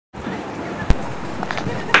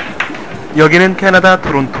여기는 캐나다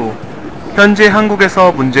토론토. 현재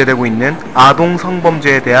한국에서 문제되고 있는 아동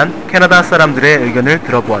성범죄에 대한 캐나다 사람들의 의견을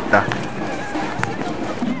들어보았다.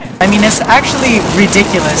 I mean, it's actually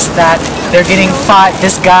ridiculous that they're getting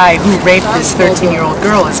this guy who raped this 13-year-old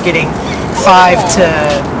girl is getting 5 to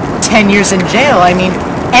 10 years in jail. I mean,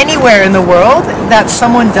 anywhere in the world that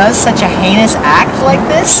someone does such a heinous act like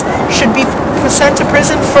this should be sent to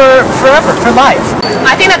prison for forever, for life.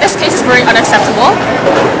 I think that this case is very unacceptable,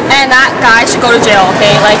 and that guy should go to jail,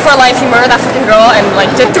 okay? Like, for life, he murdered that fucking girl and,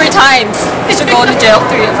 like, did 3 times. He should go to jail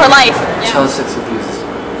for life. Child sex abuse,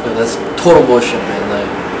 that's total bullshit, man.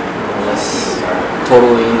 Like, that's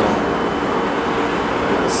totally,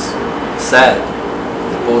 it's sad.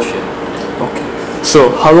 It's bullshit. Okay.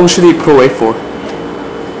 So, how long should he put away for?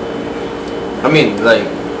 I mean, like,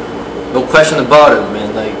 no question about it,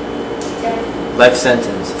 man. Like, life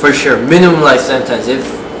sentence for sure, minimum life sentence.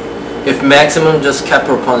 If maximum, just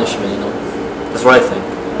capital punishment. That's what I think.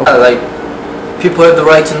 Okay. Like, people have the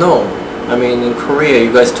right to know. I mean, in Korea,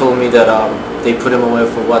 you guys told me that they put him away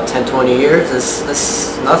for what, 10-20 years.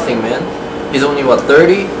 That's nothing, man. He's only what,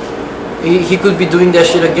 30. He could be doing that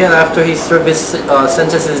shit again after he served his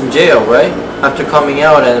sentences in jail, right? After coming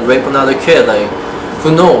out and rape another kid. Like,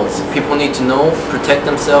 who knows? People need to know, protect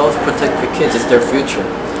themselves, protect their kids. It's their future.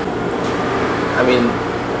 I mean,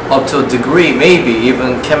 up to a degree, maybe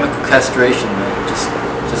even chemical castration, man.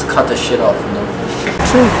 Just cut the shit off,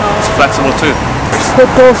 True. It's flexible too. But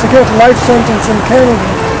don't forget, life sentence in Canada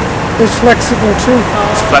is flexible too.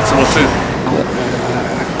 It's flexible too.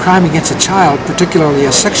 Crime against a child, particularly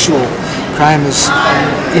a sexual crime, is,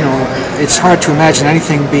 it's hard to imagine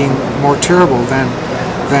anything being more terrible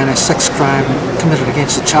than a sex crime committed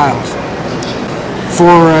against a child.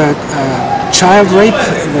 For child rape,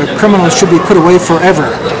 the criminal should be put away forever.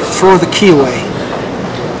 Throw the key away.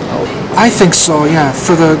 I think so, yeah.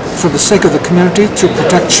 For the sake of the community, to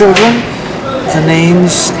protect children, the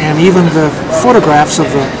names and even the photographs of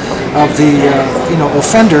the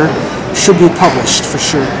offender should be published for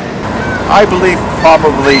sure. I believe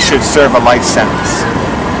probably should serve a life sentence.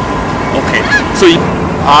 Okay. So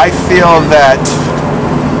I feel that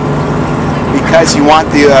because you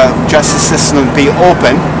want the justice system to be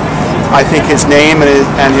open, I think his name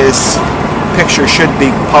and his picture should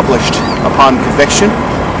be published upon conviction.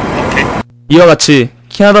 Okay. 이와 같이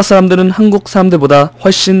캐나다 사람들은 한국 사람들보다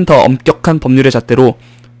훨씬 더 엄격한 법률의 잣대로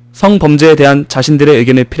성범죄에 대한 자신들의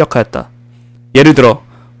의견을 피력하였다. 예를 들어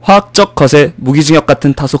화학적 거세, 무기징역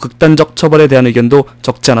같은 다소 극단적 처벌에 대한 의견도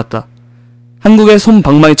적지 않았다. 한국의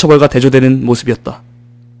솜방망이 처벌과 대조되는 모습이었다.